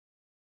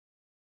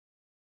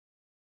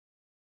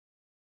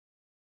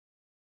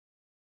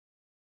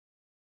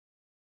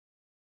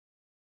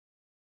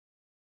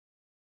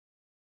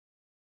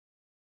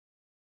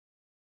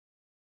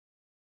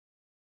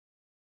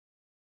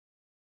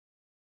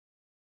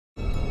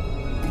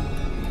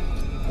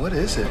What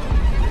is it?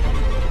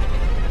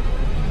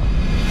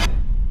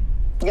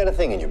 You got a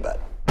thing in your butt.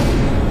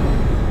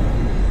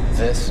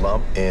 This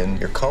lump in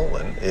your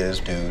colon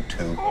is due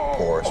to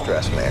poor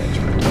stress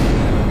management.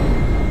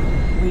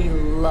 We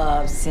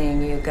love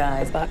seeing you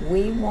guys, but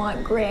we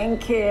want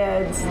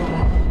grandkids.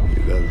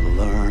 You gotta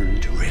learn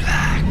to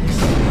relax.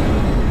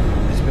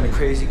 It's been a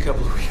crazy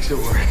couple of weeks at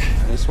work.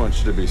 I just want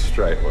you to be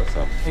straight with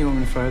them. You want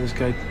me to fire this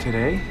guy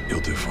today? You'll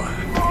do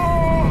fine.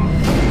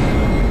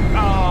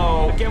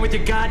 Oh, again with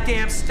your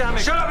goddamn stomach.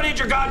 Shut up and eat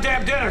your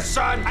goddamn dinner,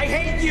 son. I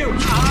hate you.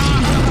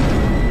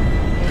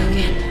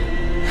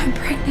 Duncan, I'm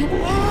pregnant.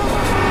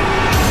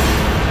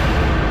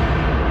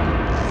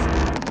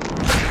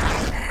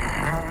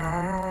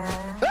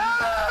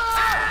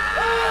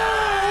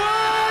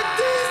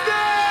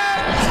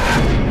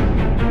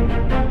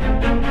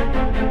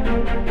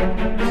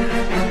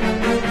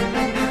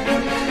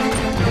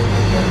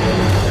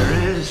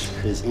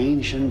 This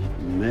ancient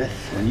myth,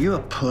 when you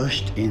are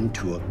pushed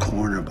into a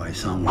corner by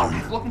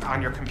someone, Looking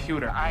on your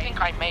computer, I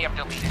think I may have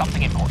deleted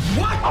something important.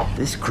 What?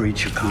 this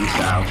creature comes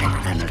out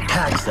and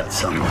attacks that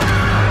someone.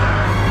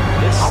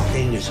 This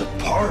thing is a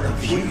part of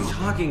What are you. you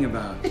talking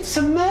about? It's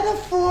a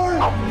metaphor.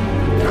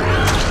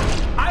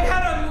 I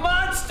had a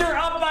monster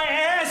up my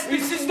ass.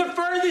 This is the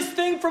furthest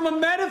thing from a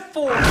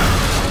metaphor.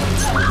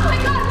 Oh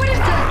my God, what is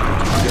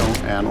that?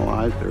 Don't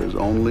analyze, there is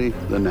only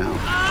the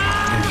now.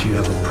 If you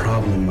have a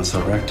problem with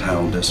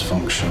erectile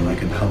dysfunction, I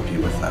can help you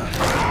with that.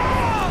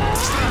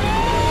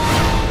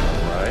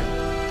 All right.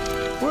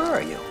 Where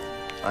are you?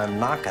 I'm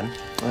knocking,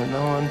 but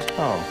no one's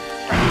home.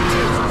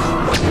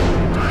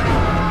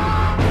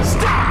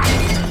 Stop!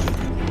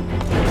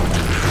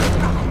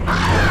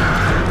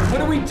 What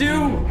do we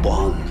do?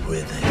 Bond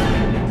with it.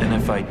 And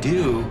if I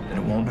do, then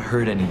it won't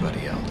hurt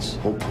anybody else.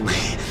 Hopefully.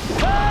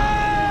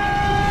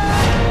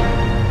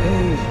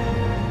 Hey,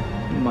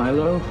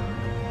 Milo?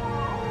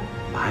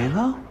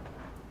 Milo?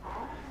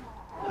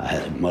 I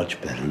had a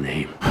much better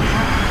name.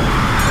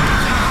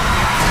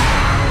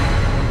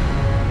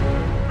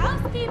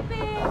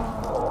 Housekeeping.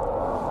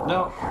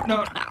 No.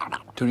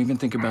 Don't even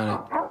think about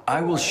it.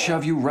 I will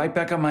shove you right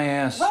back on my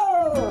ass.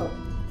 Oh.